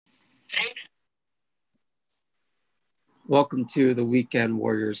Welcome to the Weekend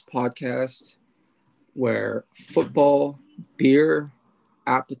Warriors podcast, where football, beer,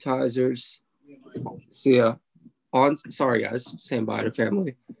 appetizers, see ya. Sorry guys, saying bye to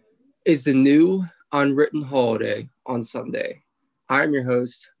family, is the new unwritten holiday on Sunday. I'm your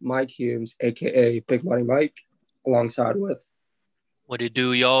host, Mike Humes, aka Big Money Mike, alongside with. What it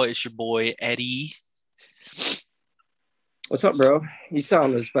do, y'all? It's your boy Eddie. What's up, bro? You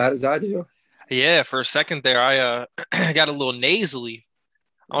sound as bad as I do. Yeah, for a second there, I got a little nasally.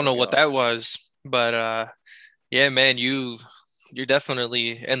 I don't know what that was, but yeah, man, you're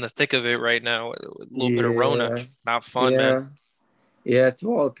definitely in the thick of it right now. With a little bit of Rona, Yeah, not fun, man. yeah, yeah. To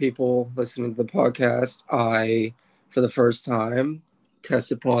all the people listening to the podcast, I, for the first time,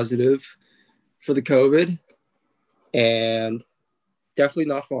 tested positive for the COVID, and definitely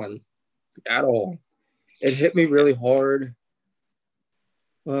not fun at all. It hit me really hard.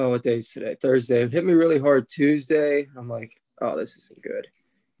 Well, what day is today? Thursday. It hit me really hard Tuesday. I'm like, oh, this isn't good.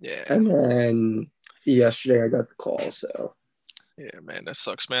 Yeah, And then yesterday I got the call. So yeah, man, that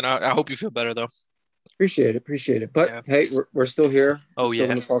sucks, man. I hope you feel better though. appreciate it. But Yeah. hey, we're still here. We're Oh still yeah.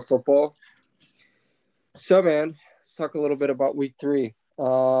 going to talk football. So, man, let's talk a little bit about week 3.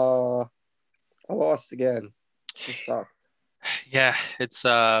 I lost again. It sucks. Yeah, it's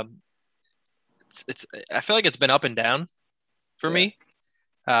I feel like it's been up and down for Yeah. me.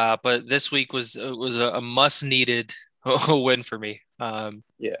 But this week was a must needed win for me.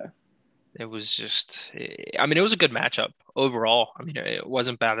 Yeah. It was just, I mean, it was a good matchup overall. I mean, it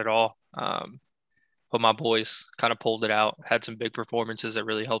wasn't bad at all. But my boys kind of pulled it out, had some big performances that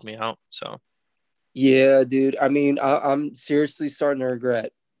really helped me out. So, Yeah, dude. I mean, I'm seriously starting to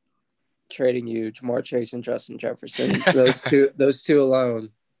regret trading you, Jamar Chase and Justin Jefferson. Those two alone,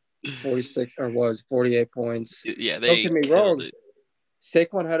 46 or was 48 points. yeah, Don't they get me killed wrong. it.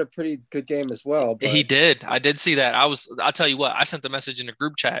 Saquon had a pretty good game as well, He but did. I did see that. I'll tell you what, I sent the message in the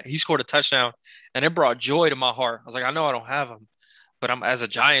group chat. He scored a touchdown and it brought joy to my heart. I was like, I know I don't have him, but I'm as a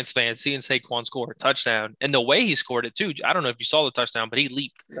Giants fan, seeing Saquon score a touchdown and the way he scored it too. I don't know if you saw the touchdown, but he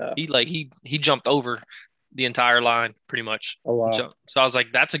leaped. no. He jumped over the entire line pretty much. Oh wow. So I was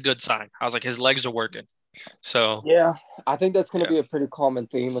like, that's a good sign. I was like, his legs are working. So Yeah, I think that's going to yeah. be a pretty common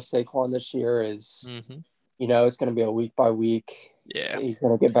theme with Saquon this year. Is Mm-hmm. it's going to be a week by week. Yeah. He's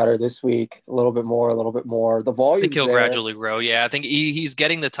going to get better this week, a little bit more, a little bit more. The I think volume's he'll there. gradually grow. Yeah, I think he's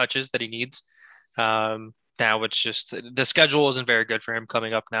getting the touches that he needs. Now it's just the schedule isn't very good for him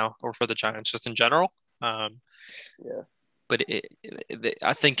coming up now, or for the Giants just in general. Yeah. But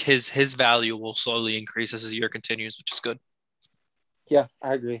I think his value will slowly increase as the year continues, which is good. Yeah,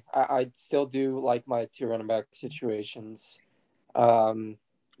 I agree. I still do like my 2 running back situations.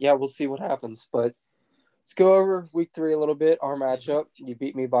 Yeah, we'll see what happens. But let's go over week 3 a little bit. Our matchup, you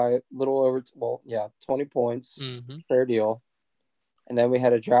beat me by a little over, 20 points. Mm-hmm. Fair deal. And then we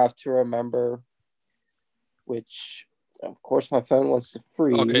had a draft to remember, which, of course, my phone wants to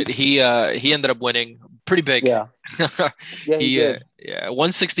Okay, freeze. he ended up winning pretty big. Yeah. Yeah, he did.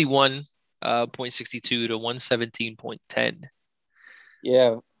 161.62 to 117.10.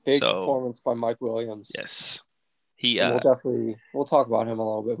 Yeah, big So performance by Mike Williams. yes, he And we'll talk about him a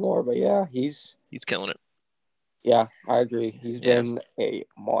little bit more. But yeah, he's killing it. yeah, I agree. He's been a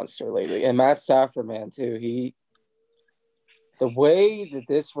monster lately. And Matt Stafford, man, too. The way that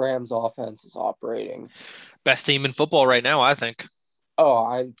this Rams offense is operating. Best team in football right now, I think. Oh,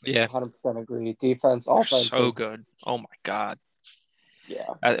 I Yeah. 100% agree. Defense, They're offense. so good. Oh my God. Yeah.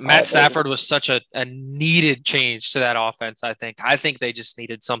 Matt Stafford was such a needed change to that offense, I think. I think they just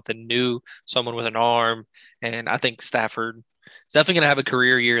needed something new, someone with an arm. And I think Stafford is definitely going to have a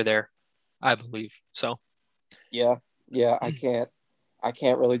career year there, I believe. So, yeah, I can't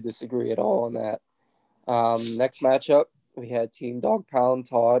really disagree at all on that. Next matchup, we had Team Dog Pound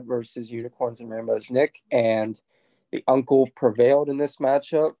Todd versus Unicorns and Rainbows Nick, and the uncle prevailed in this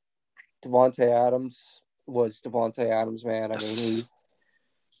matchup. Devontae Adams was Devontae Adams, man. I mean,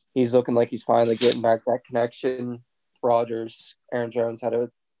 he's looking like he's finally getting back that connection. Rodgers, Aaron Jones had a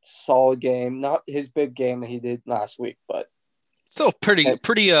solid game, not his big game that he did last week, but still pretty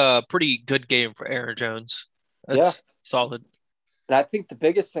good game for Aaron Jones. That's solid. And I think the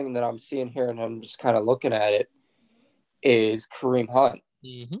biggest thing that I'm seeing here, and I'm just kind of looking at it, is Kareem Hunt.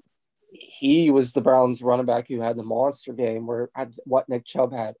 Mm-hmm. He was the Browns running back who had the monster game where Nick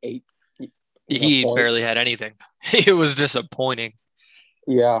Chubb had 8. He barely had anything. It was disappointing.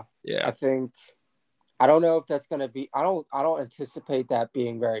 Yeah. Yeah. I don't know if that's going to be, I don't anticipate that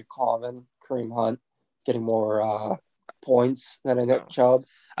being very common. Kareem Hunt getting more points than a Nick Chubb.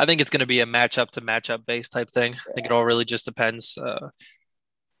 I think it's going to be a matchup to matchup based type thing. I think it all really just depends.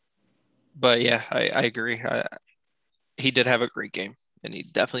 But yeah, I agree. He did have a great game, and he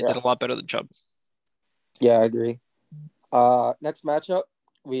definitely Yeah, did a lot better than Chubb. yeah, I agree. Next matchup,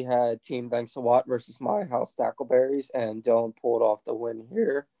 we had Team Thanks a Watt versus My House Tackleberries, and Dylan pulled off the win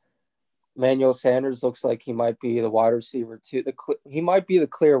here. Manuel Sanders looks like he might be the wide receiver too. He might be the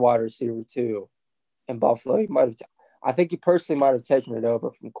clear wide receiver too in Buffalo. He might have. I think he personally might have taken it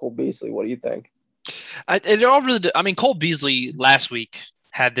over from Cole Beasley. What do you think? It all really. I mean, Cole Beasley last week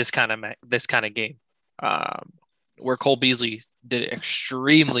had this kind of game, um, where Cole Beasley did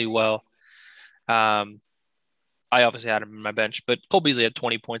extremely well. Um, I obviously had him in my bench, but Cole Beasley had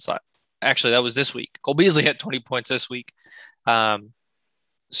 20 points. Actually, that was this week. Cole Beasley had 20 points this week. Um,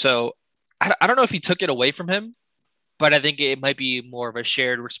 so I don't know if he took it away from him, but I think it might be more of a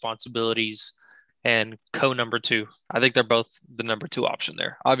shared responsibilities and co number two. I think they're both the number two option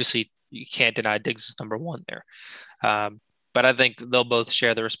there. Obviously, you can't deny Diggs is number one there. But I think they'll both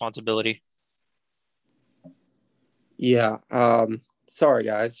share the responsibility. Yeah. Sorry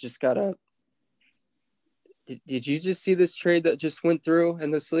guys, just gotta. Did you just see this trade that just went through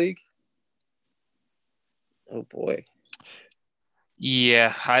in this league? Oh boy.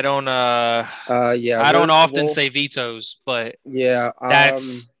 Yeah, Yeah. I don't We're often well. say vetoes, but Yeah.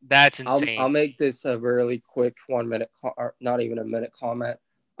 that's I'll insane. make this a really quick 1 minute, or not even a minute comment.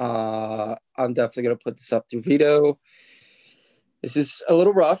 I'm definitely gonna put this up through veto. This is a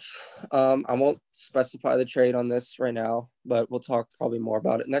little rough. I won't specify the trade on this right now, but we'll talk probably more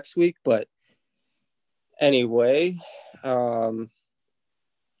about it next week. But anyway, um,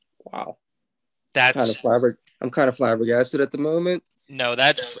 wow, That's I'm kind of flabbergasted at the moment. no,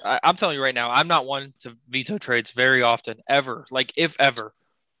 I'm telling you right now, I'm not one to veto trades very often, ever. Like if ever.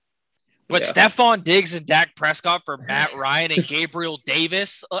 But Yeah, Stephon Diggs and Dak Prescott for Matt Ryan and Gabriel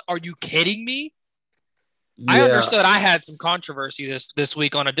Davis, are you kidding me? I yeah, understood I had some controversy this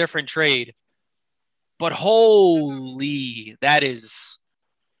week on a different trade, but holy, that is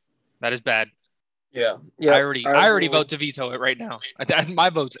bad. yeah. Yep. I I already vote will. to veto it right now. My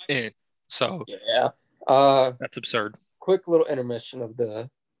vote's in. So Yeah. Uh, that's absurd. quick little intermission of the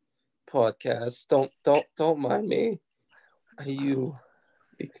podcast. Don't mind me. Are you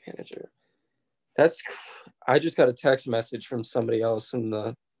big manager? That's. I just got a text message from somebody else in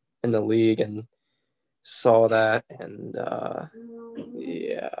the league and saw that, and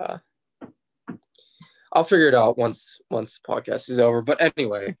yeah, I'll figure it out once the podcast is over. But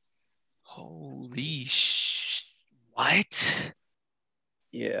anyway, Holy what?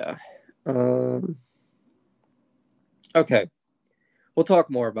 yeah. Um. Okay, we'll talk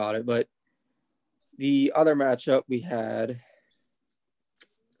more about it. But the other matchup we had,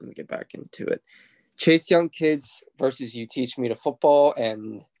 let me get back into it. Chase Young Kids versus You Teach Me to Football,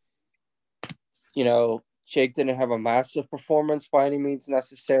 and Jake didn't have a massive performance by any means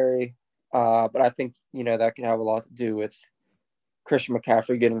necessary. But I think that could have a lot to do with Christian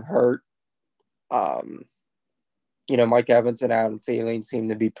McCaffrey getting hurt. Um, Mike Evans and Adam Thielen seem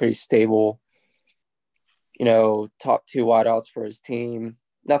to be pretty stable. Top two wideouts for his team.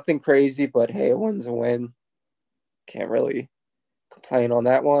 Nothing crazy, but hey, a win's a win. Can't really complain on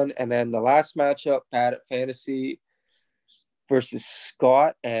that one. And then the last matchup, Bad at Fantasy versus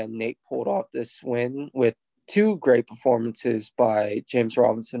Scott, and Nate pulled off this win with two great performances by James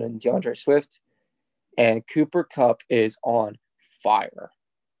Robinson and DeAndre Swift. And Cooper Kupp is on fire.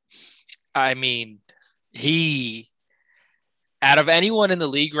 I mean, he out of anyone in the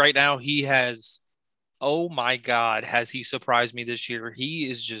league right now, he has oh my God, has he surprised me this year? He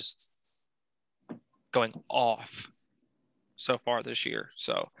is just going off so far this year.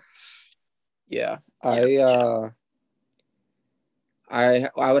 So Yeah, yeah,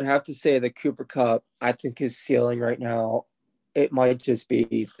 I would have to say that Cooper Kupp, I think his ceiling right now, it might just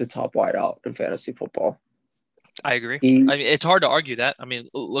be the top wideout in fantasy football. I agree. He, I mean, it's hard to argue that. I mean,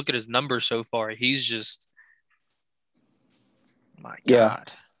 look at his numbers so far. He's just my yeah,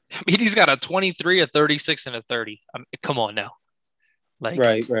 God. I mean, he's got a 23, a 36, and a 30. Come on now. Like,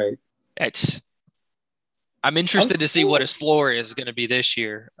 right. it's I'm I'm interested to see what still, his floor is going to be this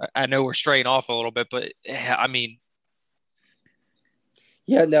year. I know we're straying off a little bit, but I mean,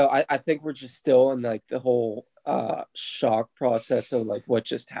 yeah, no, I think we're just still in like the whole shock process of like what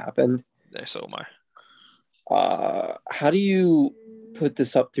just happened. so am I. How do you put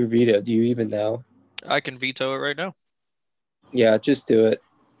this up through veto? Do you even know? I can veto it right now. Yeah, just do it,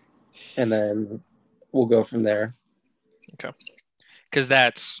 and then we'll go from there. Okay.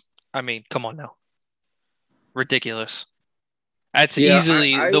 Because I mean, come on now. Ridiculous. That's Yeah,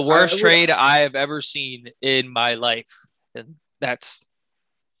 easily the I worst would. trade I have ever seen in my life. And that's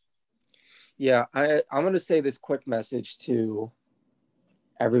Yeah, I'm gonna say this quick message to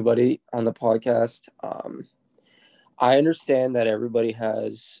everybody on the podcast. I understand that everybody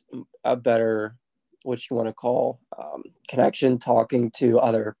has a better, what you want to call, connection talking to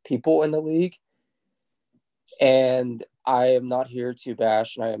other people in the league. And I am not here to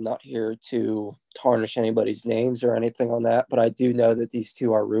bash and I am not here to tarnish anybody's names or anything on that. But I do know that these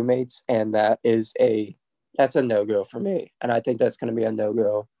two are roommates, and that's a no-go for me. And I think that's going to be a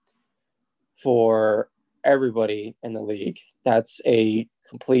no-go for everybody in the league. That's a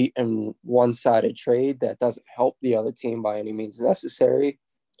complete and one-sided trade that doesn't help the other team by any means necessary.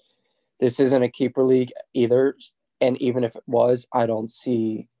 This isn't a keeper league either, and even if it was, I don't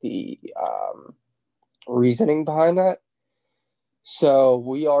see the reasoning behind that. So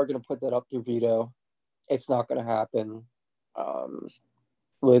we are going to put that up through veto. It's not going to happen. Um,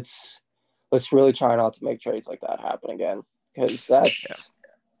 let's really try not to make trades like that happen again, because Yeah.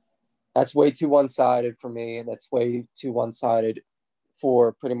 that's way too one-sided for me, and that's way too one-sided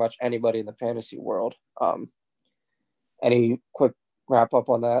for pretty much anybody in the fantasy world. Any quick wrap up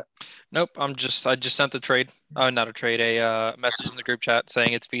on that? Nope. I just sent the trade. Not a trade, a message in the group chat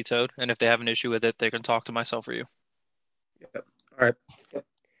saying it's vetoed, and if they have an issue with it, they can talk to myself or you. Yep. All right. Yep.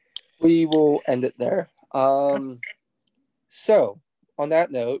 We will end it there. Okay. So on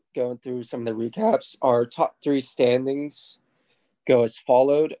that note, going through some of the recaps, our top three standings go as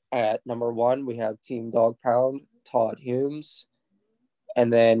followed. At number one, we have Team Dog Pound, Todd Humes.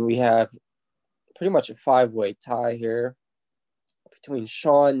 And then we have pretty much a five-way tie here between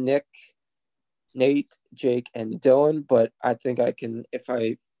Sean, Nick, Nate, Jake, and Dylan. But I think I can, if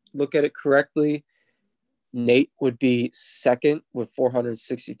I look at it correctly, Nate would be second with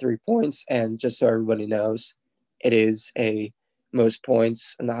 463 points. And just so everybody knows, it is a most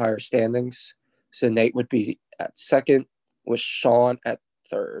points in the higher standings. So Nate would be at second with Sean at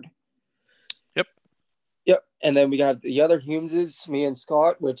third. Yep. Yep. And then we got the other Humeses, me and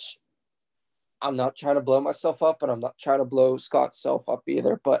Scott, which I'm not trying to blow myself up, and I'm not trying to blow Scott's self up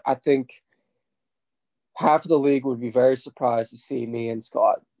either. But I think half of the league would be very surprised to see me and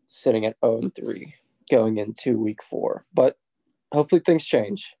Scott sitting at 0-3 going into week 4. But hopefully things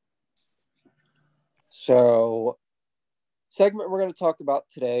change. So, segment we're going to talk about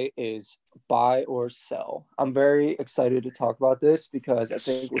today is buy or sell. I'm very excited to talk about this because I Yes.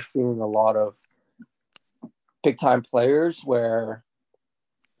 think we're seeing a lot of big time players where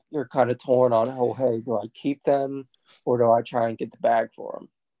you're kind of torn on, oh, hey, do I keep them or do I try and get the bag for them?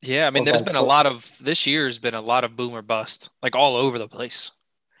 Yeah, I mean, Or there's vice been a versa. lot of this year's been a lot of boom or bust, like all over the place.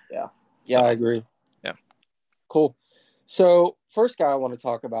 Yeah. Yeah, I So, agree. yeah. Cool. So, first guy I want to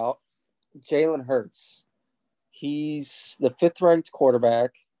talk about, Jalen Hurts. He's the fifth ranked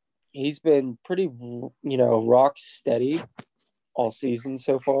quarterback. He's been pretty, rock steady all season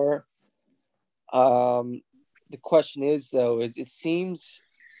so far. The question is, though, is it seems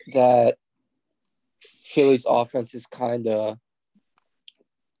that Philly's offense is kind of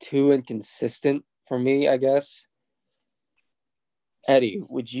too inconsistent for me, I guess. Eddie,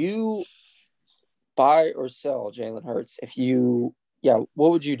 would you buy or sell Jalen Hurts?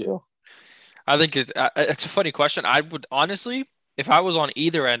 What would you do? I think it's a funny question. I would honestly, if I was on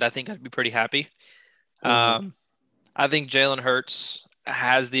either end, I think I'd be pretty happy. Mm-hmm. Um, I think Jalen Hurts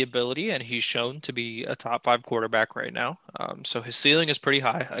has the ability, and he's shown to be a top five quarterback right now. So his ceiling is pretty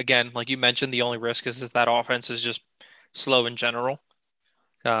high. Again, like you mentioned, the only risk is that offense is just slow in general,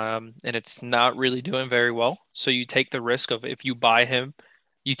 and it's not really doing very well. So you take the risk of if you buy him,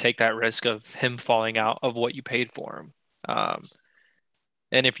 you take that risk of him falling out of what you paid for him. Um,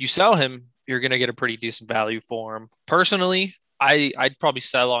 and if you sell him, you're gonna get a pretty decent value for him. Personally, I'd probably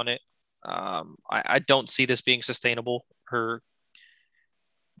sell on it. I don't see this being sustainable or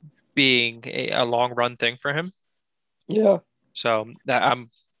being a long run thing for him. Yeah, So that I'm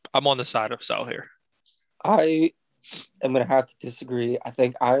on the side of sell here. I am going to have to disagree. I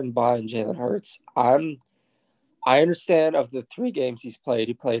think I'm buying Jalen Hurts. I understand of the 3 games he's played,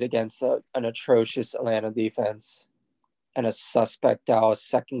 he played against an atrocious Atlanta defense and a suspect Dallas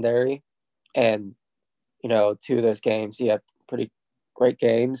secondary. And, 2 of those games, he had pretty great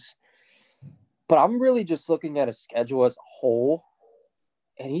games. But I'm really just looking at his schedule as a whole,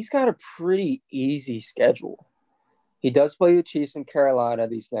 and he's got a pretty easy schedule. He does play the Chiefs in Carolina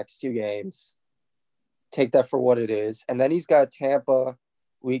these next 2 games. Take that for what it is. And then he's got Tampa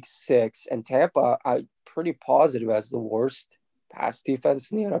week 6. And Tampa, I'm pretty positive, as the worst pass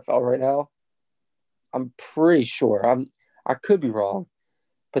defense in the NFL right now. I'm pretty sure. I could be wrong.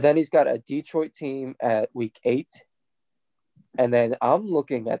 But then he's got a Detroit team at week 8. And then I'm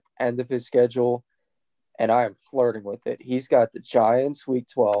looking at the end of his schedule and I am flirting with it. He's got the Giants week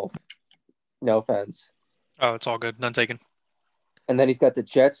 12. No offense. Oh, it's all good. None taken. And then he's got the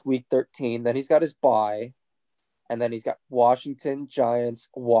Jets week 13. Then he's got his bye. And then he's got Washington, Giants,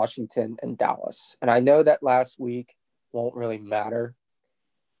 Washington, and Dallas. And I know that last week won't really matter,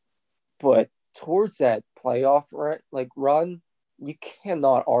 but towards that playoff run, you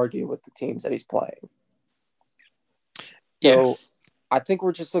cannot argue with the teams that he's playing. Yeah, So I think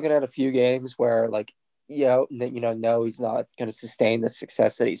we're just looking at a few games where, like, no, he's not going to sustain the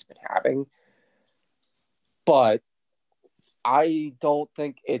success that he's been having. But I don't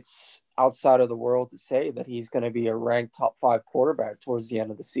think it's outside of the world to say that he's going to be a ranked top 5 quarterback towards the end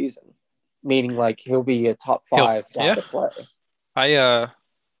of the season, meaning like he'll be a top he'll 5 guy yeah. to play. I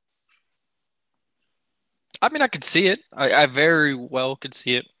I mean I could see it. I very well could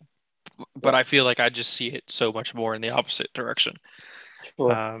see it, but Yeah, I feel like I just see it so much more in the opposite direction.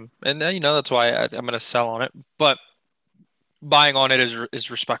 sure. And then, that's why I'm going to sell on it. But buying on it is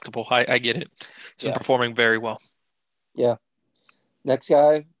respectable. I get it. It's been Yeah, performing very well. yeah. Next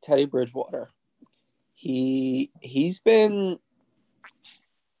guy, Teddy Bridgewater. He's been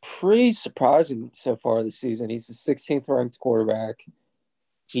pretty surprising so far this season. He's the 16th ranked quarterback.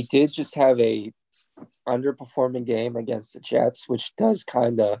 He did just have a underperforming game against the Jets, which does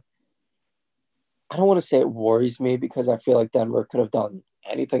kind of, I don't want to say it worries me because I feel like Denver could have done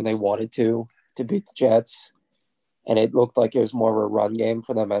anything they wanted to beat the Jets, and it looked like it was more of a run game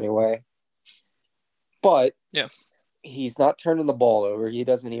for them anyway. But Yeah. he's not turning the ball over. He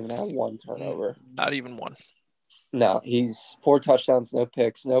doesn't even have one turnover. Not even one. No, he's 4 touchdowns, no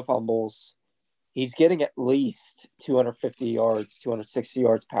picks, no fumbles. He's getting at least 250 yards, 260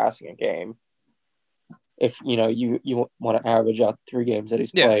 yards passing a game. If you want to average out 3 games that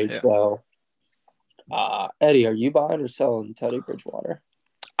he's Yeah, played. yeah. So, Eddie, are you buying or selling Teddy Bridgewater?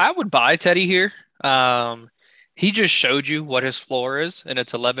 I would buy Teddy here. He just showed you what his floor is, and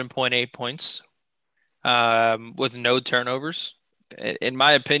it's 11.8 points with no turnovers. In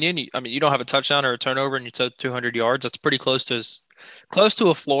my opinion, I mean, you don't have a touchdown or a turnover, and you took 200 yards. That's pretty close to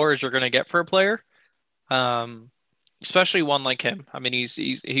a floor as you're going to get for a player. Um, Especially one like him. I mean, he's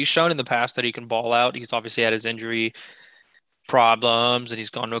shown in the past that he can ball out. He's obviously had his injury problems, and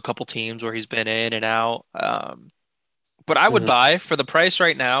he's gone to a couple teams where he's been in and out. But I would Mm-hmm. buy for the price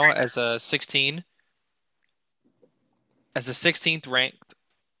right now as a 16th ranked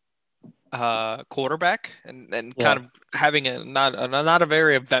quarterback, and Yeah, kind of having a not a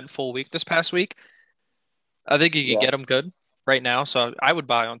very eventful week this past week. I think you could yeah, get him good right now. So I would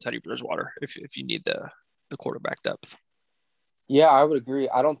buy on Teddy Bridgewater if you need the quarterback depth. yeah. I would agree.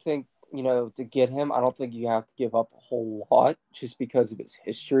 I don't think to get him. I don't think you have to give up a whole lot just because of his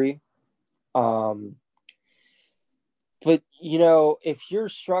history. Um, but if you're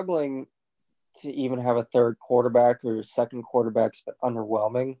struggling to even have a third quarterback or your second quarterback's been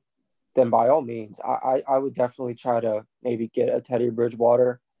underwhelming, then by all means, I would definitely try to maybe get a Teddy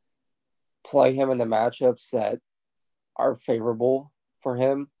Bridgewater, play him in the matchups that are favorable for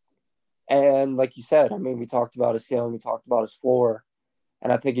him. And like you said, I mean, we talked about his ceiling, we talked about his floor,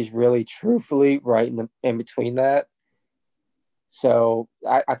 and I think he's really truthfully right in between that. So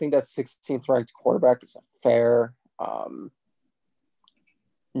I think that 16th ranked quarterback is a fair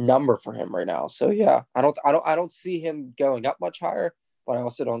number for him right now. So yeah, I don't see him going up much higher, but I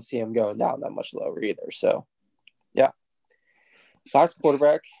also don't see him going down that much lower either. So yeah, last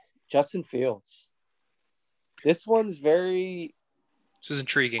quarterback, Justin Fields. This one's very. This is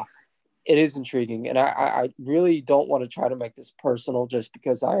intriguing. It is intriguing, and I really don't want to try to make this personal just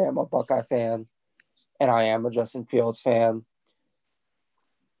because I am a Buckeye fan and I am a Justin Fields fan.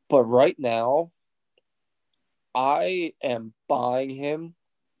 But right now, I am buying him.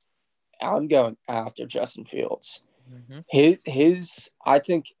 I'm going after Justin Fields. Hmm. His I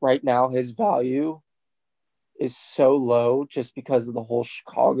think right now his value is so low just because of the whole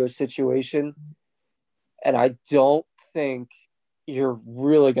Chicago situation. And I don't think you're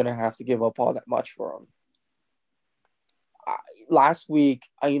really going to have to give up all that much for him. Last week,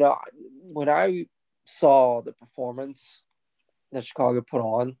 when I saw the performance that Chicago put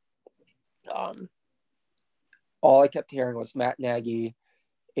on, um, all I kept hearing was Matt Nagy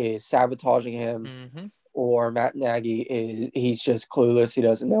is sabotaging him, Hmm. or Matt Nagy he's just clueless. He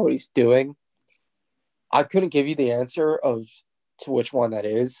doesn't know what he's doing. I couldn't give you the answer of to which one that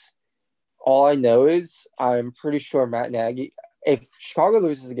is. All I know is I'm pretty sure Matt Nagy. If Chicago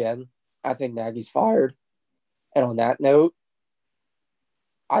loses again, I think Nagy's fired. And on that note,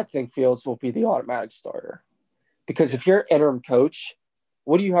 I think Fields will be the automatic starter. Because Yeah. if you're interim coach,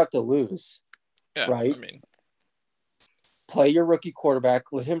 what do you have to lose, Yeah. I right? mean, Play your rookie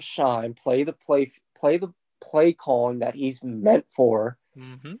quarterback, let him shine, play the play calling that he's meant for,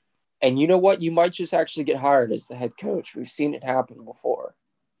 hmm And you know what? You might just actually get hired as the head coach. We've seen it happen before.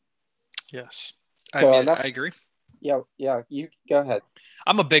 Yes. I So, mean, and that, I agree. yeah, yeah, you go ahead.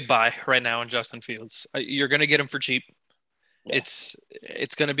 I'm a big buy right now in Justin Fields. You're going to get him for cheap. Yeah,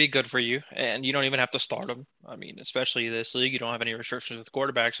 It's going to be good for you, and you don't even have to start him. I mean, especially this league, you don't have any restrictions with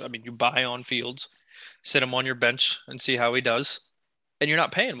quarterbacks. I mean, you buy on Fields, sit him on your bench, and see how he does, and you're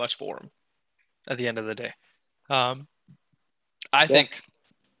not paying much for him at the end of the day. Um, I yeah, think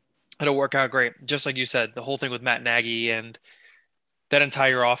it'll work out great. Just like you said, the whole thing with Matt Nagy and that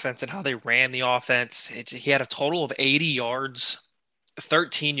entire offense and how they ran the offense. He had a total of 80 yards,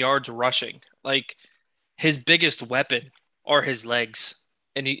 13 yards rushing. Like his biggest weapon are his legs,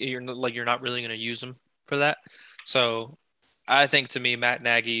 and you're not really going to use them for that. So I think to me, Matt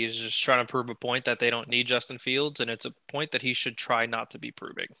Nagy is just trying to prove a point that they don't need Justin Fields, and it's a point that he should try not to be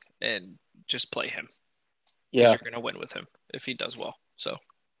proving and just play him because yeah, you're going to win with him if he does well. So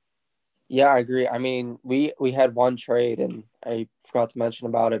yeah. I agree. I mean, we had one trade, and I forgot to mention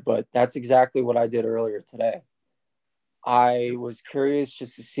about it, but that's exactly what I did earlier today. I was curious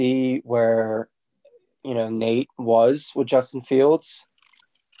just to see where Nate was with Justin Fields.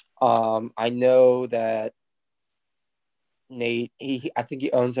 I know that Nate, I think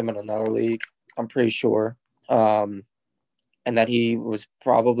he owns him in another league. I'm pretty sure, um, and that he was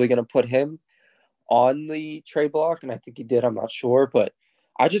probably going to put him on the trade block, and I think he did. I'm not sure, but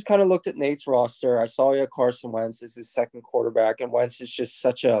I just kind of looked at Nate's roster. I saw he had Carson Wentz as his second quarterback, and Wentz is just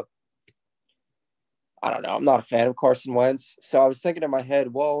such a I don't know. I'm not a fan of Carson Wentz, so I was thinking in my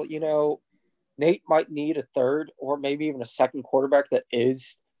head, well, Nate might need a third or maybe even a second quarterback that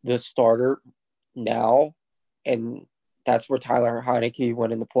is the starter now, and that's where Tyler Heineke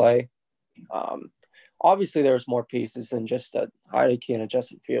went into play. Um, Obviously, there's more pieces than just a Heineke and a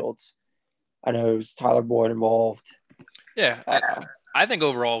Justin Fields. I know there's Tyler Boyd involved. yeah, I think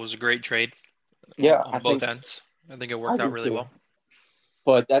overall it was a great trade Yeah, on both ends. I think it I worked out do really too. well.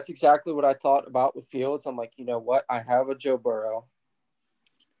 But that's exactly what I thought about with Fields. I'm like, you know what? I have a Joe Burrow.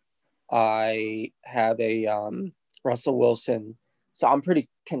 I have a Russell Wilson. So I'm pretty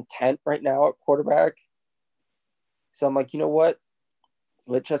content right now at quarterback. So I'm like, you know what?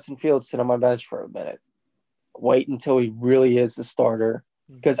 Let Justin Fields sit on my bench for a minute. Wait until he really is the starter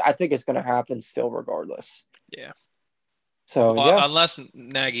because I think it's going to happen still regardless. Yeah. So Well, yeah, unless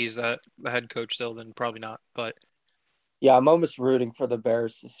Nagy's the head coach still, then probably not. But yeah, I'm almost rooting for the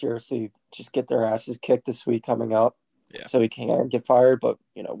Bears to seriously just get their asses kicked this week coming up, yeah. so he can get fired. But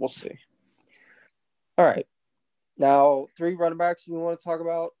we'll see. All right, now 3 running backs we want to talk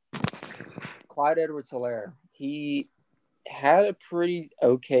about. Clyde Edwards-Helaire. He had a pretty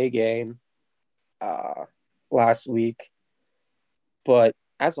okay game uh, last week, but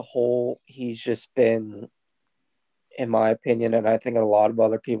as a whole, he's just been, in my opinion, and I think in a lot of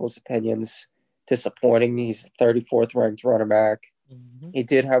other people's opinions, disappointing. He's 34th ranked running back. Mhm. He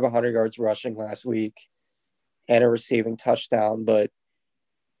did have 100 yards rushing last week and a receiving touchdown, but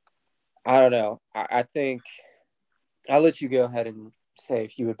I don't know. I think I'll let you go ahead and say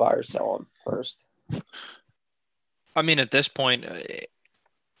if you would buy or sell him first. I mean, at this point,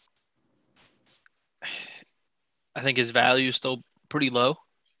 I think his value is still pretty low.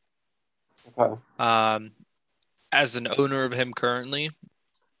 Okay. Um, as an owner of him currently,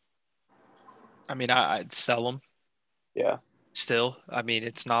 I mean, I'd sell him Yeah. still. I mean,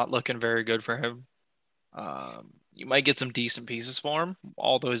 it's not looking very good for him. You might get some decent pieces for him,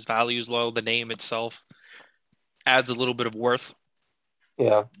 although his value is low. The name itself adds a little bit of worth.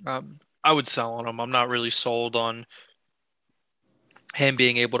 Yeah. I would sell on him. I'm not really sold on him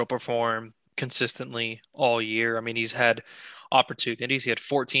being able to perform consistently all year. I mean, he's had opportunities. He had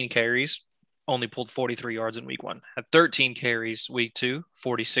 14 carries, only pulled 43 yards in week one. Had 13 carries week two,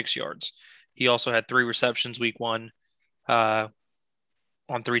 46 yards. He also had 3 receptions week one, uh,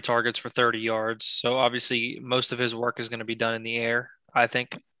 on 3 targets for 30 yards. So obviously, most of his work is going to be done in the air, I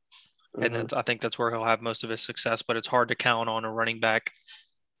think. And Hmm. I think that's where he'll have most of his success. But it's hard to count on a running back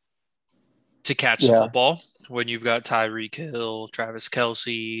to catch the Yeah. football when you've got Tyreek Hill, Travis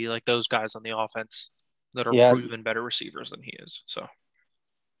Kelsey, like those guys on the offense that are Yeah. proven better receivers than he is. So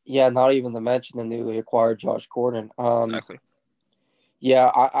Yeah. Not even to mention the newly acquired Josh Gordon. exactly.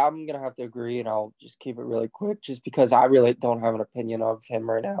 Yeah, I'm gonna have to agree, and I'll just keep it really quick, just because I really don't have an opinion of him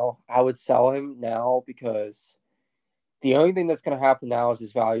right now. I would sell him now because the only thing that's gonna happen now is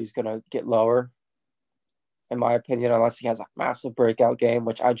his value is gonna get lower, in my opinion, unless he has a massive breakout game,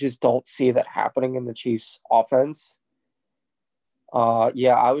 which I just don't see that happening in the Chiefs' offense.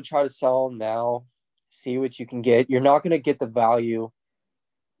 Yeah, I would try to sell him now, see what you can get. You're not gonna get the value,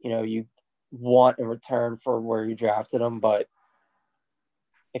 you want in return for where you drafted him, but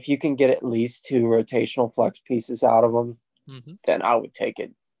if you can get at least 2 rotational flex pieces out of him, Hmm. then I would take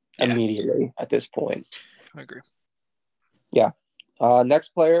it Yeah, immediately at this point. I agree. Yeah. Next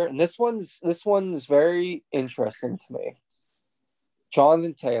player, and this one's very interesting to me.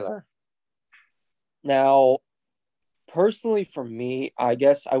 Jonathan Taylor. Now, personally, for me, I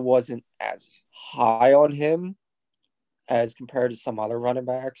guess I wasn't as high on him as compared to some other running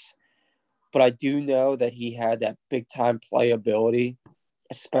backs, but I do know that he had that big time playability,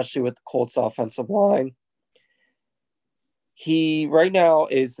 especially with the Colts offensive line. He right now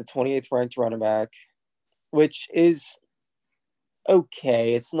is the 28th ranked running back, which is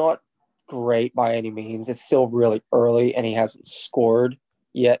okay. It's not great by any means. It's still really early, and he hasn't scored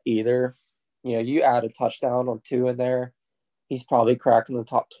yet either. You add a touchdown or two in there, he's probably cracking the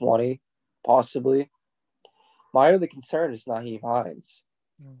top 20, possibly. My only concern is Naheem Hines.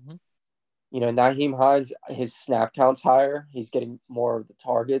 Hmm. Naheem Hines, his snap count's higher. He's getting more of the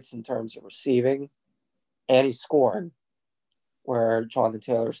targets in terms of receiving, and he's scoring, where Jonathan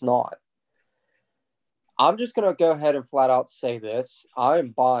Taylor's not. I'm just going to go ahead and flat out say this. I'm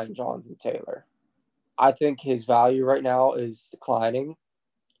buying Jonathan Taylor. I think his value right now is declining.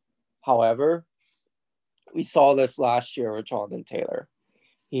 However, we saw this last year with Jonathan Taylor.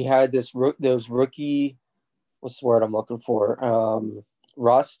 He had those rookie, what's the word I'm looking for?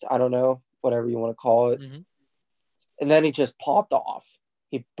 Rust, I don't know, whatever you want to call it. Hmm. And then he just popped off.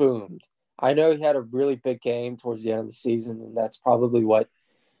 He boomed. I know he had a really big game towards the end of the season, and that's probably what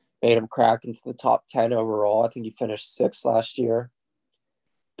made him crack into the top 10 overall. I think he finished sixth last year.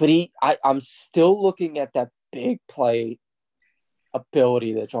 But I'm still looking at that big play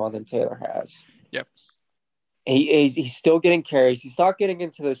ability that Jonathan Taylor has. Yep. He's still getting carries. He's not getting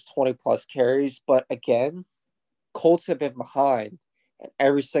into those 20 plus carries, but again, Colts have been behind in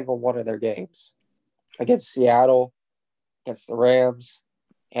every single one of their games against Seattle, against the Rams,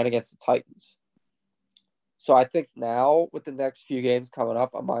 and against the Titans. So I think now with the next few games coming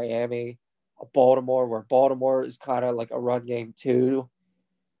up, a Miami, a Baltimore, where Baltimore is kind of like a run game too,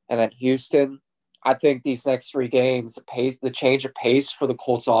 and then Houston. I think these next 3 games, the change of pace for the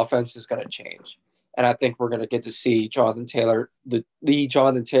Colts offense is going to change. And I think we're going to get to see Jonathan Taylor, the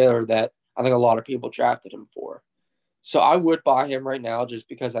Jonathan Taylor that I think a lot of people drafted him for. So I would buy him right now just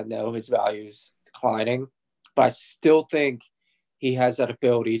because I know his value is declining. But I still think he has that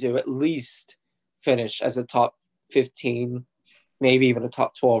ability to at least finish as a top 15, maybe even a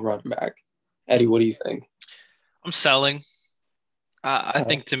top 12 running back. Eddie, what do you think? I'm selling. I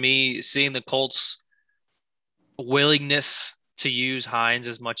think to me, seeing the Colts' willingness to use Hines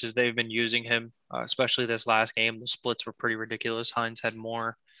as much as they've been using him, especially this last game, the splits were pretty ridiculous. Hines had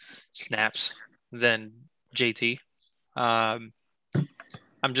more snaps than JT. Um,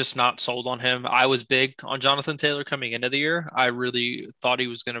 I'm just not sold on him. I was big on Jonathan Taylor coming into the year. I really thought he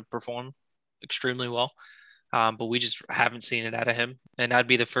was going to perform extremely well, but we just haven't seen it out of him. And I'd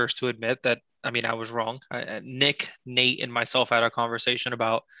be the first to admit that. I mean, I was wrong. Nick, Nate, and myself had a conversation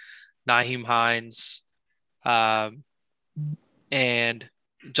about Naheem Hines um, and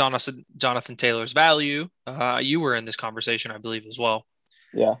Jonathan Taylor's value. You were in this conversation, I believe, as well.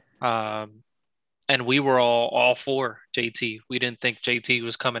 Yeah. Um, and we were all for JT. We didn't think JT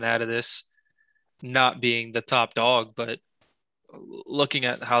was coming out of this not being the top dog, but looking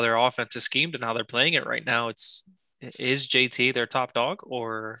at how their offense is schemed and how they're playing it right now, is JT their top dog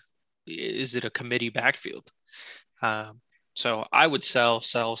or is it a committee backfield? Um, so I would sell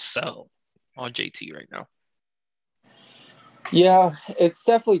on JT right now. Yeah, it's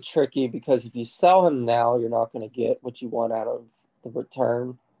definitely tricky because if you sell him now, you're not going to get what you want out of the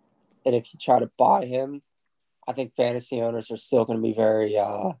return. And if you try to buy him, I think fantasy owners are still going to be very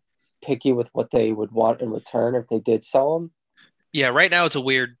picky with what they would want in return if they did sell him. Yeah, right now it's a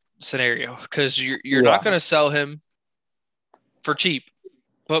weird scenario because you're not Yeah, going to sell him for cheap,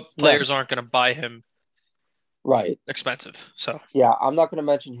 but no, players aren't going to buy him right. expensive. So Yeah, I'm not going to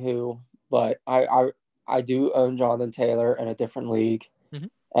mention who, but I do own Jonathan Taylor in a different league, mhm.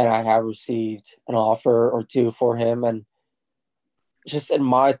 and I have received an offer or two for him. And just in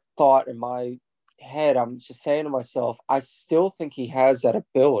my thought, in my head, I'm just saying to myself, I still think he has that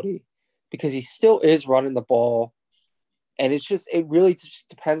ability because he still is running the ball. And it really just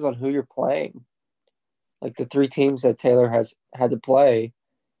depends on who you're playing. Like the 3 teams that Taylor has had to play,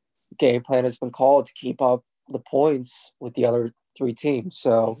 game plan has been called to keep up the points with the other 3 teams.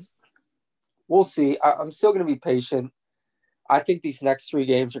 So we'll see. I'm still going to be patient. I think these next 3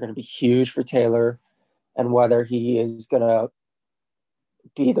 games are going to be huge for Taylor and whether he is going to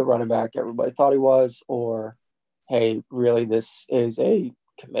be the running back everybody thought he was, or hey, really, this is a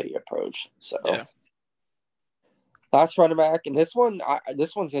committee approach. So, Yeah. Last running back, and this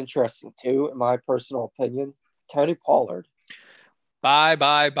one's interesting too, in my personal opinion. Tony Pollard. Buy,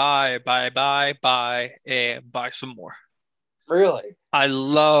 buy, buy, buy, buy, buy, and buy some more. Really? I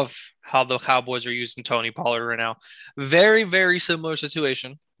love how the Cowboys are using Tony Pollard right now. Very, very similar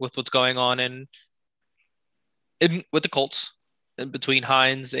situation with what's going on in with the Colts in between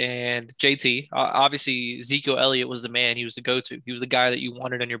Hines and JT. Obviously, Ezekiel Elliott was the man. He was the go-to. He was the guy that you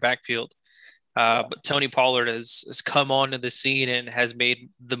wanted in your backfield. Yeah. But Tony Pollard has come onto the scene and has made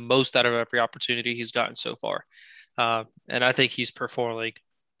the most out of every opportunity he's gotten so far. And I think he's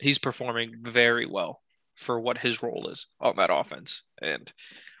performing very well for what his role is on that offense. And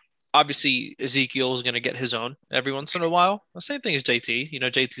obviously Ezekiel is going to get his own every once in a while. The same thing as JT.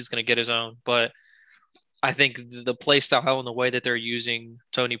 JT is going to get his own, but I think the play style and the way that they're using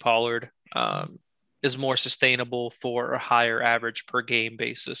Tony Pollard is more sustainable for a higher average per game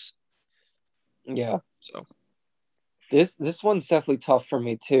basis. Yeah. So This one's definitely tough for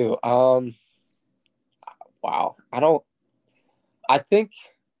me too. Wow. I think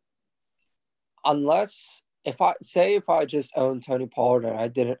unless if I just owned Tony Pollard and I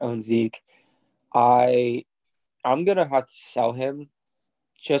didn't own Zeke, I I'm gonna have to sell him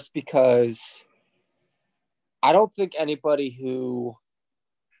just because I don't think anybody who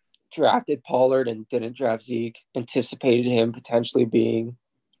drafted Pollard and didn't draft Zeke anticipated him potentially being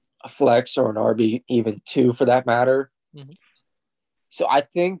a flex or an RB, even two for that matter. mhm. So I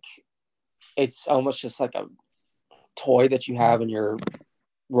think it's almost just like a toy that you have in your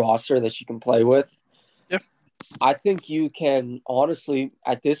roster that you can play with. Yeah, I think you can honestly,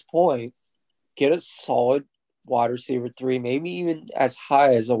 at this point, get a solid wide receiver three, maybe even as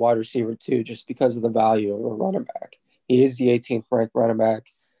high as a wide receiver two, just because of the value of a running back. He is the 18th ranked running back,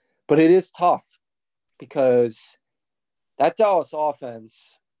 but it is tough because that Dallas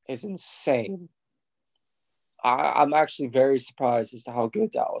offense is insane. I'm actually very surprised as to how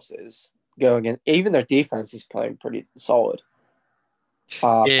good Dallas is going in. Even their defense is playing pretty solid.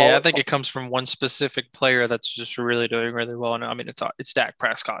 yeah. I Paul, think it comes from one specific player that's just really doing really well. And I mean, it's Dak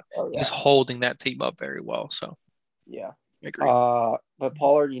Prescott. oh He's yeah, holding that team up very well. So yeah. I agree. But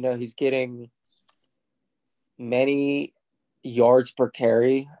Pollard, he's getting many yards per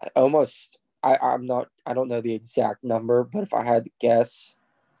carry. Almost, I'm not. I don't know the exact number, but if I had to guess,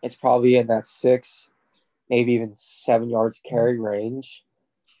 it's probably in that 6, maybe even 7 yards carry range,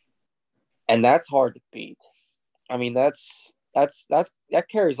 and that's hard to beat. I mean, that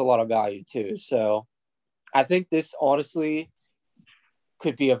carries a lot of value too. So I think this honestly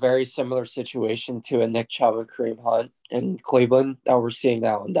could be a very similar situation to a Nick Chubb and Kareem Hunt in Cleveland that we're seeing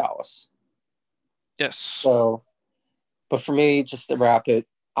now in Dallas. Yes. So, but for me, just to wrap it,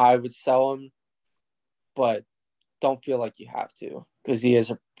 I would sell him, but don't feel like you have to because he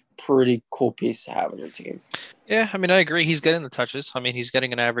is a pretty cool piece to have on your team. Yeah, I mean, I agree. He's getting the touches. I mean, he's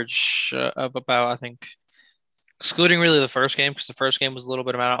getting an average of about, I think, excluding really the first game, because the first game was a little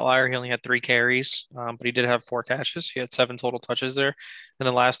bit of an outlier. He only had 3 carries, but he did have 4 catches. He had 7 total touches there. In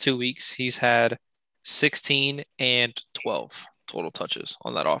the last 2 weeks, he's had 16 and 12 total touches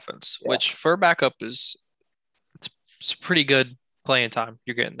on that offense, Yeah. which for a backup it's pretty good playing time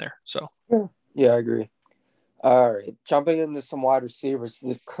you're getting there. So Yeah, I agree. All right. Jumping into some wide receivers.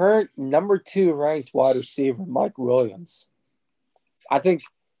 The current number 2 ranked wide receiver, Mike Williams. I think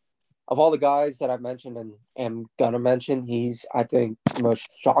of all the guys that I mentioned and am going to mention, he's, I think, the most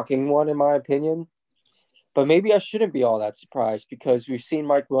shocking one in my opinion. But maybe I shouldn't be all that surprised because we've seen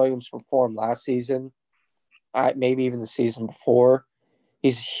Mike Williams perform last season, maybe even the season before.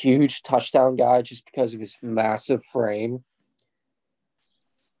 He's a huge touchdown guy just because of his massive frame.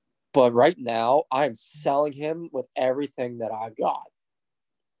 But right now, I'm selling him with everything that I've got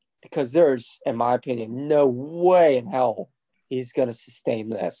because there's, in my opinion, no way in hell he's going to sustain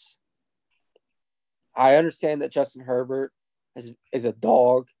this. I understand that Justin Herbert is a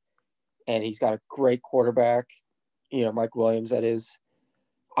dog and he's got a great quarterback, Mike Williams, that is.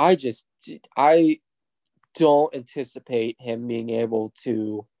 I don't anticipate him being able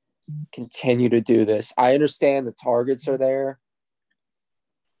to continue to do this. I understand the targets are there.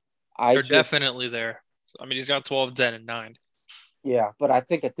 I they're just, definitely there. So, I mean, he's got 12, 10, and 9. yeah, but I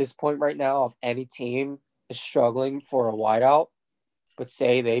think at this point right now, if any team is struggling for a wideout, but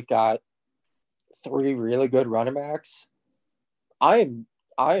say they've got 3 really good running backs, I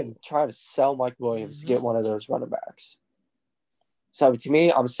am trying to sell Mike Williams to Mm-hmm. get one of those running backs. So to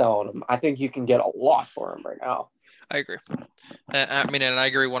me, I'm selling him. I think you can get a lot for him right now. I agree. And I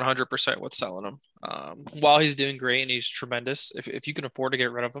agree 100% with selling him. While he's doing great and he's tremendous, if you can afford to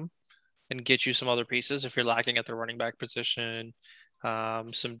get rid of him and get you some other pieces, if you're lacking at the running back position,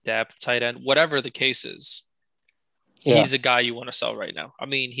 some depth, tight end, whatever the case is, Yeah, he's a guy you want to sell right now. I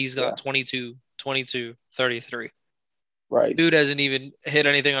mean, he's got yeah, 22, 22, 33. right. Dude hasn't even hit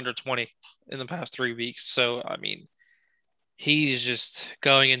anything under 20 in the past 3 weeks. So, I mean, he's just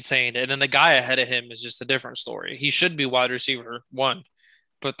going insane. And then the guy ahead of him is just a different story. He should be wide receiver one,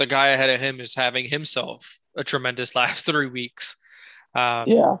 but the guy ahead of him is having himself a tremendous last 3 weeks. Um,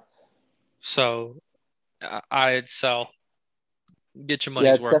 Yeah, so I'd sell, get your yeah.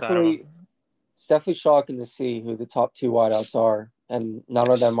 money's worth out of him. It's definitely shocking to see who the top two wideouts are, and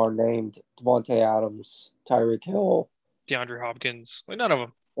none of them Yes. are named Devontae Adams, Tyreek Hill. DeAndre Hopkins, like none of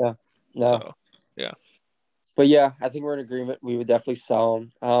them. Yeah, no. So, yeah. But yeah, I think we're in agreement. We would definitely sell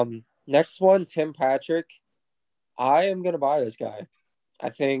him. Next one, Tim Patrick. I am gonna buy this guy. I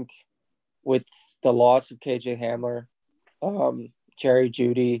think with the loss of KJ Hamler, Jerry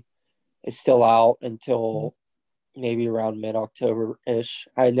Judy is still out until maybe around mid October ish.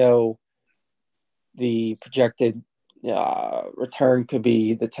 I know the projected return could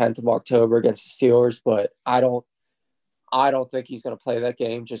be the 10th of October against the Steelers, but I don't think he's going to play that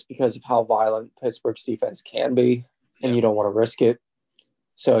game just because of how violent Pittsburgh's defense can be, and Yeah. you don't want to risk it.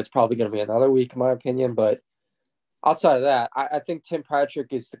 So it's probably going to be another week, in my opinion. But outside of that, I think Tim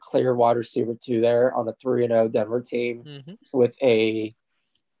Patrick is the clear wide receiver two there on a 3-0 Denver team Mm-hmm. with a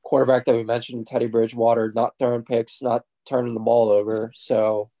quarterback that we mentioned, Teddy Bridgewater, not throwing picks, not turning the ball over.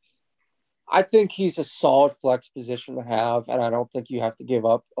 So I think he's a solid flex position to have, and I don't think you have to give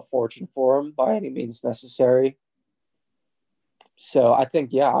up a fortune for him by any means necessary. So I think,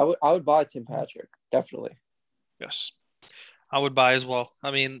 yeah, I would buy Tim Patrick, definitely. Yes. I would buy as well.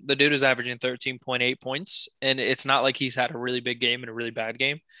 I mean, the dude is averaging 13.8 points, and it's not like he's had a really big game and a really bad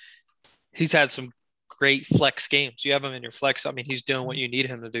game. He's had some great flex games. You have him in your flex. I mean, he's doing what you need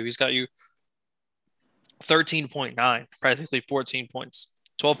him to do. He's got you 13.9, practically 14 points,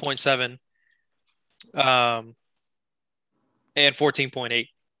 12.7, um, and 14.8.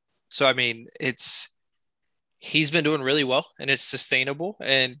 So, I mean, he's been doing really well and it's sustainable.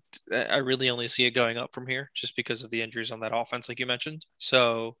 And I really only see it going up from here just because of the injuries on that offense, like you mentioned.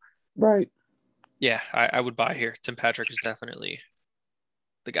 So, Right. yeah, I would buy here. Tim Patrick is definitely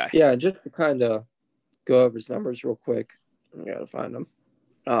the guy. Yeah, just to kind of go over his numbers real quick. I gotta find them.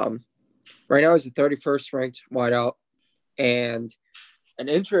 Um, right now he's the 31st ranked wideout, and an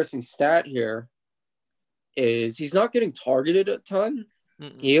interesting stat here is he's not getting targeted a ton.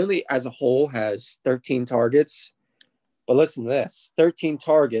 Mm-mm. He only, as a whole, has 13 targets. But listen to this: 13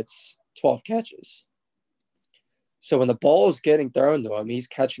 targets, 12 catches. So when the ball is getting thrown to him, he's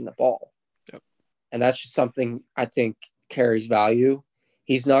catching the ball. Yep. And that's just something I think carries value.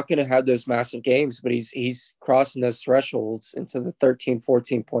 He's not going to have those massive games, but he's crossing those thresholds into the 13,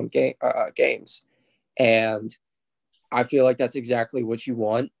 14 point games. And I feel like that's exactly what you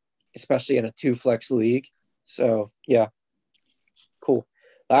want, especially in a two flex league. So, yeah, cool.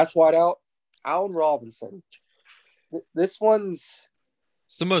 Last wideout, Allen Robinson. This one's,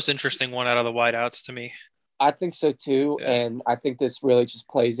 It's the most interesting one out of the wideouts to me. I think so too. Yeah. And I think this really just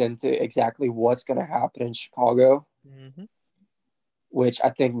plays into exactly what's going to happen in Chicago, Mm-hmm. which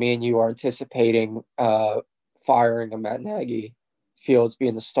I think me and you are anticipating firing a Matt Nagy, Fields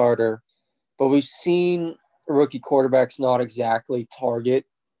being the starter. But we've seen rookie quarterbacks not exactly target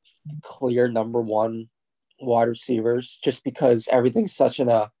clear number one wide receivers just because everything's such in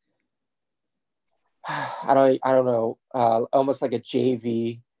a I don't know, almost like a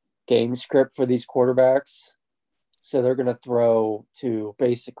JV game script for these quarterbacks. So they're going to throw to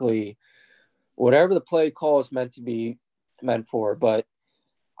basically whatever the play call is meant to be meant for. But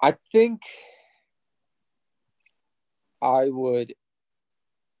I think I would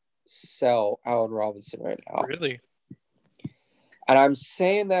sell Allen Robinson right now. Really? And I'm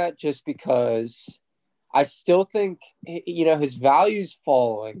saying that just because I still think, his value's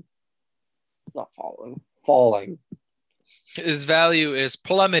falling. His value is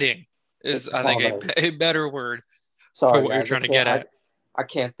plummeting, It's is I think plummeting. a better word for Sorry, what you're guys. I trying to can't, get I, at. I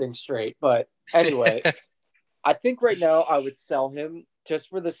can't think straight. But anyway, I think right now I would sell him just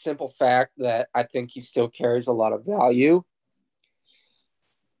for the simple fact that I think he still carries a lot of value.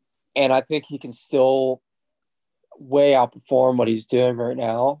 And I think he can still way outperform what he's doing right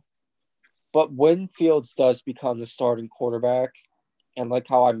now. But when Fields does become the starting quarterback, and like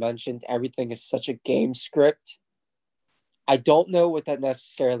how I mentioned, everything is such a game script, I don't know what that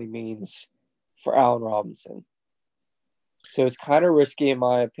necessarily means for Allen Robinson. So it's kind of risky in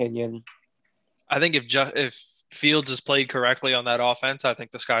my opinion. I think if Fields is played correctly on that offense, I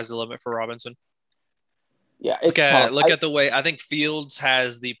think the sky's the limit for Robinson. Yeah, Look it's at tough. look at the way I think Fields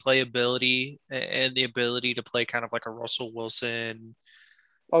has the playability and the ability to play kind of like a Russell Wilson,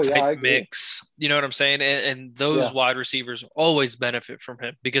 Oh yeah, type I agree. mix. You know what I'm saying? And those Yeah, wide receivers always benefit from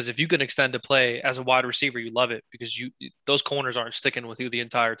him because if you can extend a play as a wide receiver, you love it because those corners aren't sticking with you the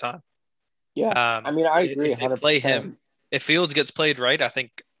entire time. yeah. I mean, I agree, If they play 100%. him, if Fields gets played right, I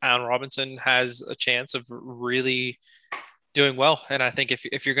think Allen Robinson has a chance of really doing well. And I think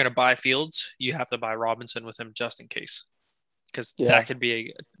if you're going to buy Fields, you have to buy Robinson with him just in case because Yeah, that could be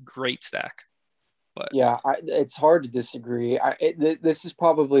a great stack. But yeah. It's hard to disagree. This is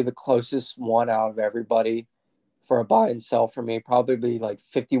probably the closest one out of everybody for a buy and sell for me. Probably like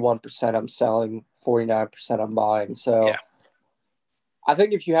 51% I'm selling, 49% I'm buying. yeah, So I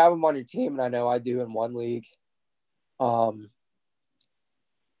think if you have them on your team, and I know I do in one league, um,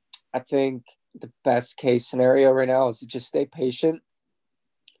 I think the best case scenario right now is to just stay patient.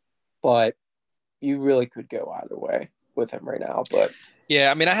 But you really could go either way with him right now. But yeah.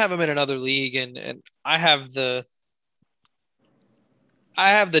 I mean, I have him in another league, and I have the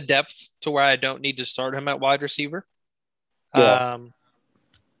depth to where I don't need to start him at wide receiver. yeah, Um,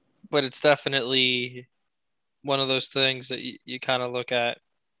 but it's definitely one of those things that you kind of look at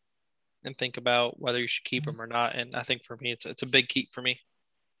and think about whether you should keep him or not. And I think for me, it's a big keep for me.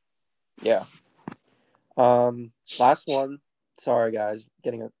 yeah. Last one. Sorry, guys,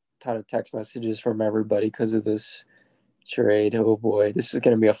 getting a ton of text messages from everybody because of this trade. Oh boy, this is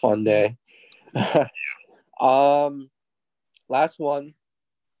gonna be a fun day. um, Last one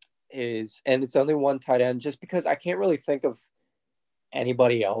is, and it's only one tight end, just because I can't really think of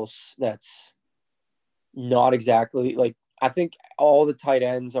anybody else that's not exactly like. I think all the tight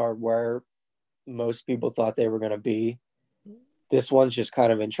ends are where most people thought they were going to be. This one's just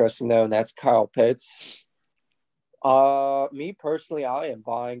kind of interesting though, and that's Kyle Pitts. Me personally, I am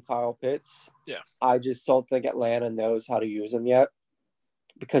buying Kyle Pitts. Yeah. I just don't think Atlanta knows how to use him yet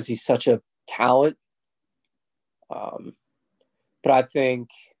because he's such a talent. Um, but I think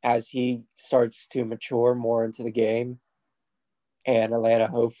as he starts to mature more into the game, and Atlanta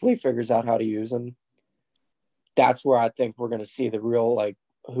hopefully figures out how to use him, that's where I think we're going to see the real like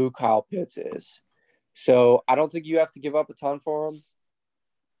who Kyle Pitts is. So I don't think you have to give up a ton for him.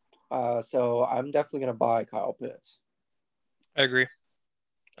 So I'm definitely going to buy Kyle Pitts. I agree.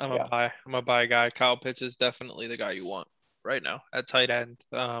 Yeah. I'm a buy guy. Kyle Pitts is definitely the guy you want right now at tight end.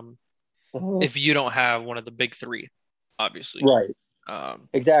 Uh-huh. If you don't have one of the big three, obviously. Right. Um,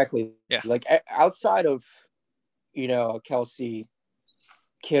 Exactly. yeah, Like outside of, Kelsey,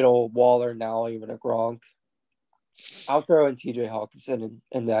 Kittle, Waller, now even a Gronk, I'll throw in TJ Hawkinson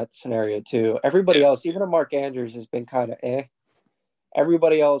in that scenario too. Everybody yeah, else, even a Mark Andrews, has been kind of eh.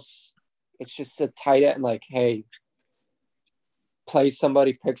 Everybody else, it's just a tight end. Like, hey, play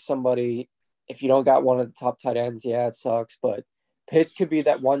somebody, pick somebody. If you don't got one of the top tight ends, yeah, it sucks. But Pitts could be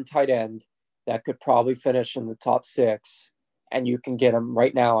that one tight end that could probably finish in the top six, and you can get him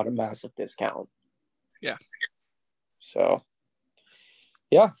right now at a massive discount. yeah. So,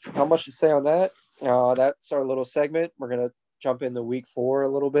 yeah, not much to say on that. That's our little segment. We're going to jump into week 4 a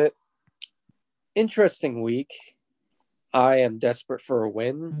little bit. Interesting week. I am desperate for a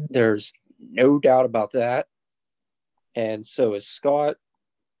win. There's no doubt about that. And so is Scott,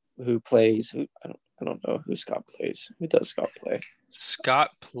 who plays. I don't know who Scott plays. Who does Scott play? Scott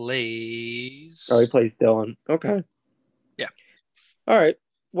Oh, he plays. plays Dylan. Okay. Yeah. All right.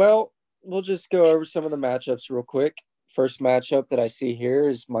 Well, we'll just go over some of the matchups real quick. First matchup that I see here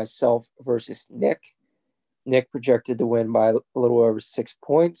is myself versus Nick. Nick projected to win by a little over 6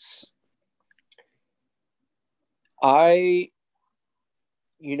 points. I,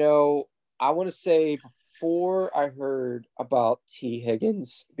 you know, I want to say before I heard about T.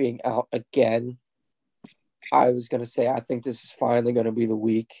 Higgins being out again, I was going to say I think this is finally going to be the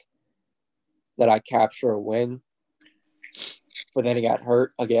week that I capture a win. But then he got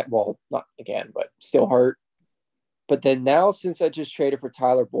hurt again. Well, not again, but still hurt. But then now, since I just traded for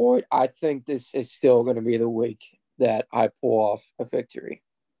Tyler Boyd, I think this is still going to be the week that I pull off a victory.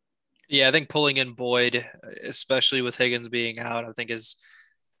 Yeah, I think pulling in Boyd, especially with Higgins being out, I think is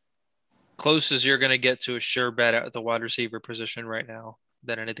close as you're going to get to a sure bet at the wide receiver position right now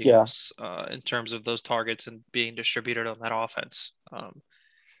than anything Yeah. else in terms of those targets and being distributed on that offense.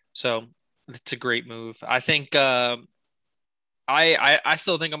 So it's a great move. I think I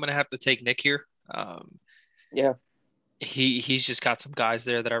still think I'm going to have to take Nick here. Yeah. He's just got some guys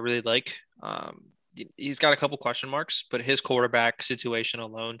there that I really like. He's got a couple question marks, but his quarterback situation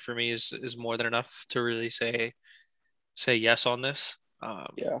alone for me is more than enough to really say yes on this.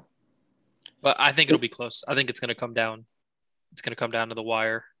 Yeah. But I think it'll be close. I think it's going to come down. It's going to come down to the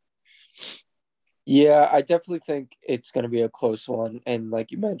wire. Yeah, I definitely think it's going to be a close one. And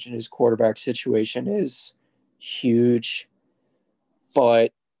like you mentioned, his quarterback situation is huge.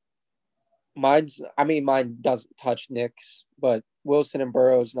 But mine doesn't touch Nick's, but Wilson and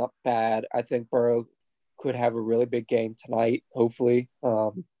Burrow's not bad. I think Burrow could have a really big game tonight, hopefully.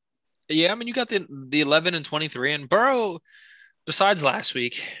 Yeah, I mean, you got the 11 and 23, and Burrow, besides last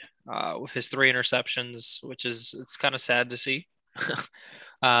week, with his 3 interceptions, which is it's kind of sad to see.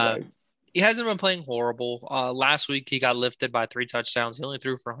 uh, Right. he hasn't been playing horrible. Last week he got lifted by 3 touchdowns. He only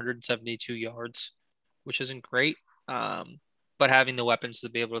threw for 172 yards, which isn't great. But having the weapons to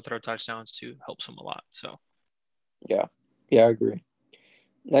be able to throw touchdowns too helps him a lot. So Yeah. Yeah, I agree.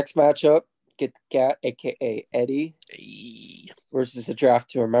 Next matchup, get the cat, aka Eddie, versus a draft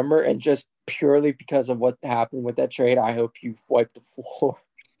to remember. And just purely because of what happened with that trade, I hope you wipe the floor.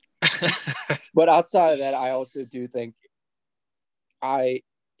 But outside of that, I also do think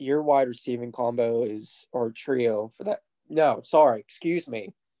your wide receiving combo is, or trio for that. No, sorry, excuse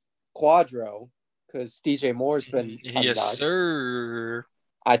me, quadro, because DJ Moore's been a yes, nut. sir.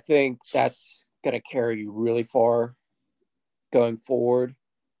 I think that's gonna carry you really far going forward.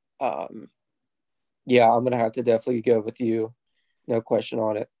 Um, yeah, I'm gonna have to definitely go with you, no question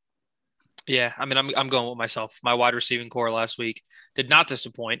on it. Yeah, I mean, I'm going with myself. My wide receiving core last week did not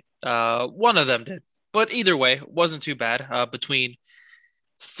disappoint. One of them did, but either way, it wasn't too bad. Between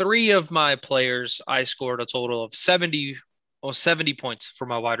three of my players, I scored a total of 70 points for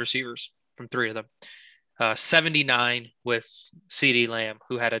my wide receivers from three of them. 79 with CD Lamb,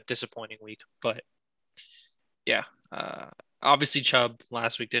 who had a disappointing week. But yeah, obviously Chubb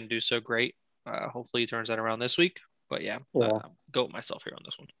last week didn't do so great. Hopefully he turns that around this week. But yeah, Yeah, go with myself here on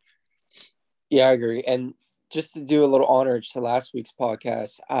this one. yeah, I agree. And just to do a little honor to last week's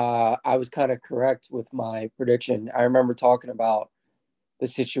podcast, I was kind of correct with my prediction. I remember talking about the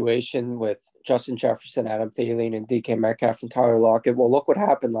situation with Justin Jefferson, Adam Thielen, and DK Metcalf and Tyler Lockett. Well, look what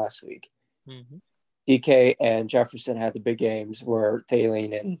happened last week. Mm-hmm. DK and Jefferson had the big games where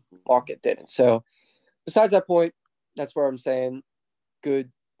Thielen and Lockett didn't. So, besides that point, that's where I'm saying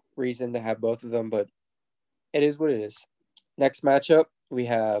good reason to have both of them, but it is what it is. Next matchup, we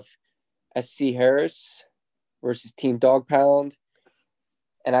have SC Harris versus Team Dog Pound.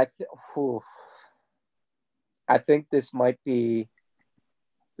 And I think this might be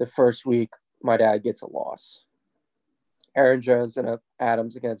the first week my dad gets a loss. Aaron Jones and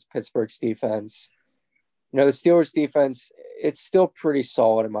Adams against Pittsburgh's defense. The Steelers defense, it's still pretty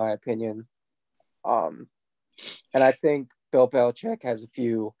solid in my opinion. And I think Bill Belichick has a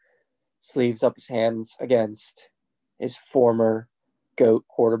few sleeves up his hands against his former GOAT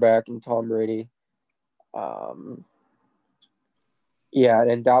quarterback and Tom Brady. Yeah,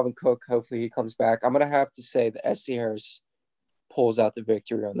 and Dalvin Cook, hopefully he comes back. I'm going to have to say that SC Harris pulls out the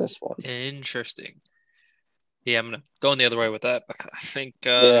victory on this one. Interesting. Yeah, I'm gonna go the other way with that. I think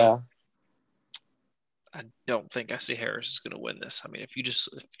Yeah. I don't think SC Harris is gonna win this. I mean, if you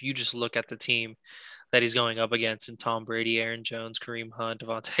just look at the team that he's going up against in Tom Brady, Aaron Jones, Kareem Hunt,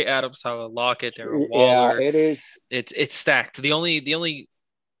 Devontae Adams, Tyler Lockett, Darren Yeah, Waller, it is. it's stacked. The only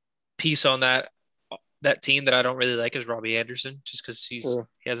piece on that team that I don't really like is Robbie Anderson, just because True.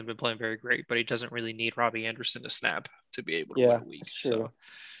 he hasn't been playing very great, but he doesn't really need Robbie Anderson to snap to be able to win Yeah, a week. it's true. So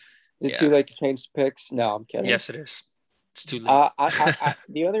Is it too yeah, late to change the picks? No, I'm kidding. yes, it is. It's too late.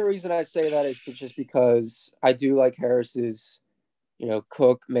 The only reason I say that is just because I do like Harris's,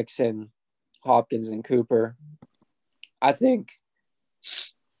 Cook, Mixon, Hopkins, and Cooper. I think,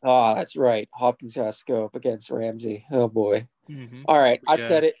 that's right. Hopkins has to go up against Ramsey. Oh boy. Mm-hmm. All right, I Yeah.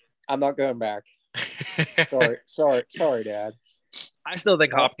 said it. I'm not going back. Sorry, Dad. I still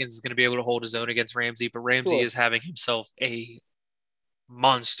think Hopkins is going to be able to hold his own against Ramsey, but Ramsey Sure, is having himself a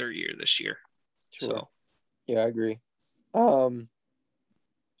monster year this year. sure. So Yeah, I agree.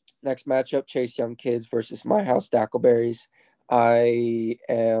 Next matchup, Chase Young Kids versus My House Dackleberries. I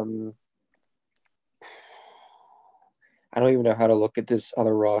don't even know how to look at this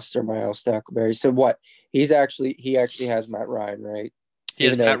other roster, My House Dackleberries. So what? He actually has Matt Ryan, right? he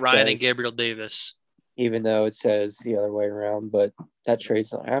has Matt Ryan and Gabriel Davis. Even though it says the other way around, but that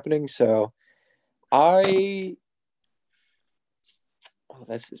trade's not happening. So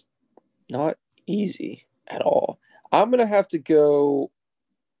this is not easy at all. I'm going to have to go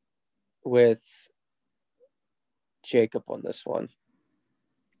with Jacob on this one.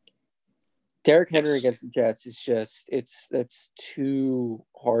 Derrick Henry against the Jets is that's too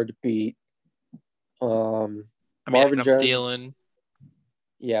hard to beat. Marvin Jones. Thielen.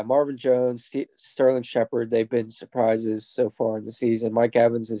 Yeah, Marvin Jones, Sterling Shepard, they've been surprises so far in the season. Mike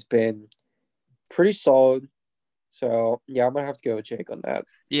Evans has been pretty solid. So, yeah, I'm going to have to go with Jake on that.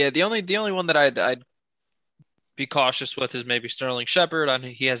 Yeah, the only one that I'd be cautious with is maybe Sterling Shepard. I know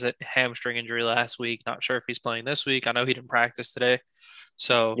he has a hamstring injury last week. Not sure if he's playing this week. I know he didn't practice today.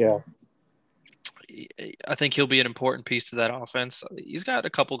 So Yeah. I think he'll be an important piece to that offense. He's got a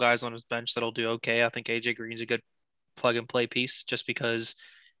couple guys on his bench that'll do okay. I think AJ Green's a good plug and play piece just because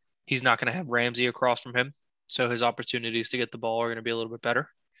he's not going to have Ramsey across from him. So his opportunities to get the ball are going to be a little bit better.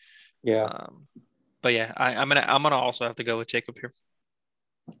 Yeah, Um, but yeah, I'm gonna also have to go with Jacob here.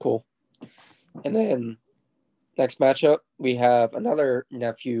 cool. And then next matchup, we have another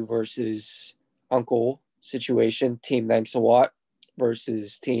nephew versus uncle situation. Team Thanks a Watt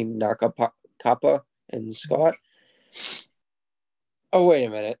versus Team Nakapapa and Scott. Oh, wait a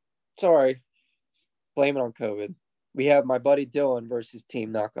minute. Sorry. Blame it on COVID. We have my buddy Dylan versus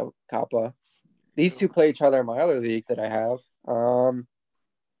Team Nakapapa. These two play each other in my other league that I have.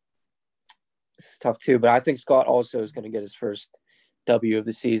 This is tough too, but I think Scott also is going to get his first W of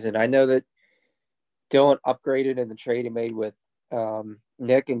the season. I know that Dylan upgraded in the trade he made with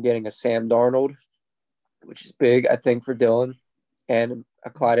Nick and getting a Sam Darnold, which is big, I think, for Dylan and a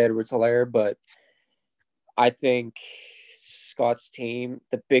Clyde Edwards-Helaire. But I think Scott's team,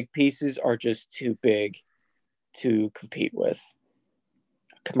 the big pieces are just too big to compete with.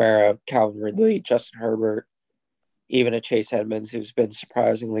 Kamara, Calvin Ridley, Justin Herbert, even a Chase Edmonds, who's been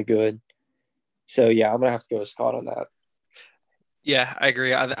surprisingly good. So, yeah, I'm going to have to go with Scott on that. Yeah, I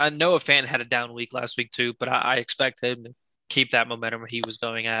agree. I know a fan had a down week last week too, but I expect him to keep that momentum he was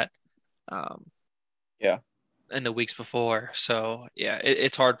going at um, Yeah. in the weeks before. So yeah,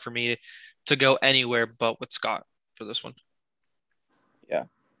 it's hard for me to go anywhere but with Scott for this one. Yeah.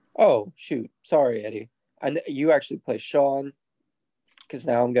 Oh, shoot. Sorry, Eddie. You actually play Sean because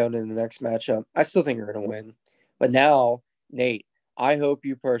now I'm going into the next matchup. I still think you're going to win. But now, Nate, I hope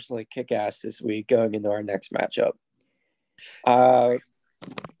you personally kick ass this week going into our next matchup. I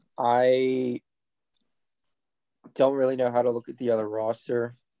don't really know how to look at the other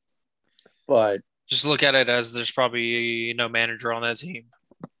roster, but just look at it as there's probably no manager on that team.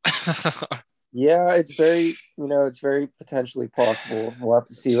 yeah, it's very potentially possible. We'll have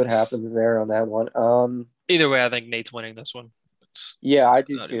to see what happens there on that one. Either way, I think Nate's winning this one. Yeah, I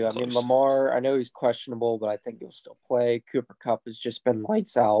do Not too. even I mean, close. Lamar, I know he's questionable, but I think he'll still play. Cooper Kupp has just been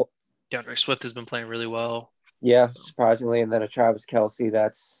lights out. DeAndre Swift has been playing really well. Yeah, surprisingly, and then a Travis Kelce,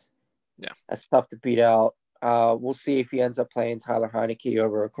 that's tough to beat out. We'll see if he ends up playing Tyler Heineke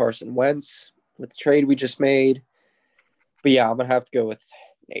over Carson Wentz with the trade we just made. But yeah, I'm gonna have to go with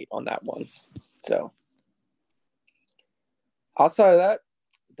Nate on that one. So outside of that,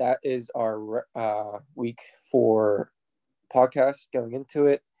 that is our week 4 podcast going into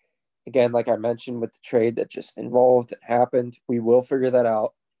it. Again, like I mentioned with the trade that just involved and happened, we will figure that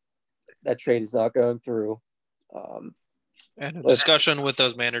out. That trade is not going through. And a discussion with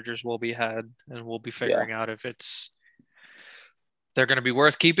those managers will be had, and we'll be figuring out if they're going to be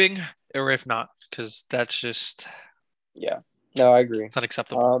worth keeping or if not, because that's just No, I agree. It's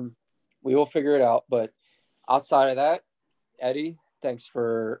unacceptable. We will figure it out. But outside of that, Eddie, thanks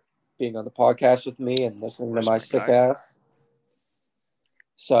for being on the podcast with me and listening to my sick ass.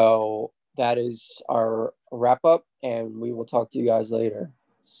 So that is our wrap up, and we will talk to you guys later.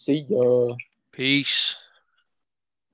 See ya. Peace.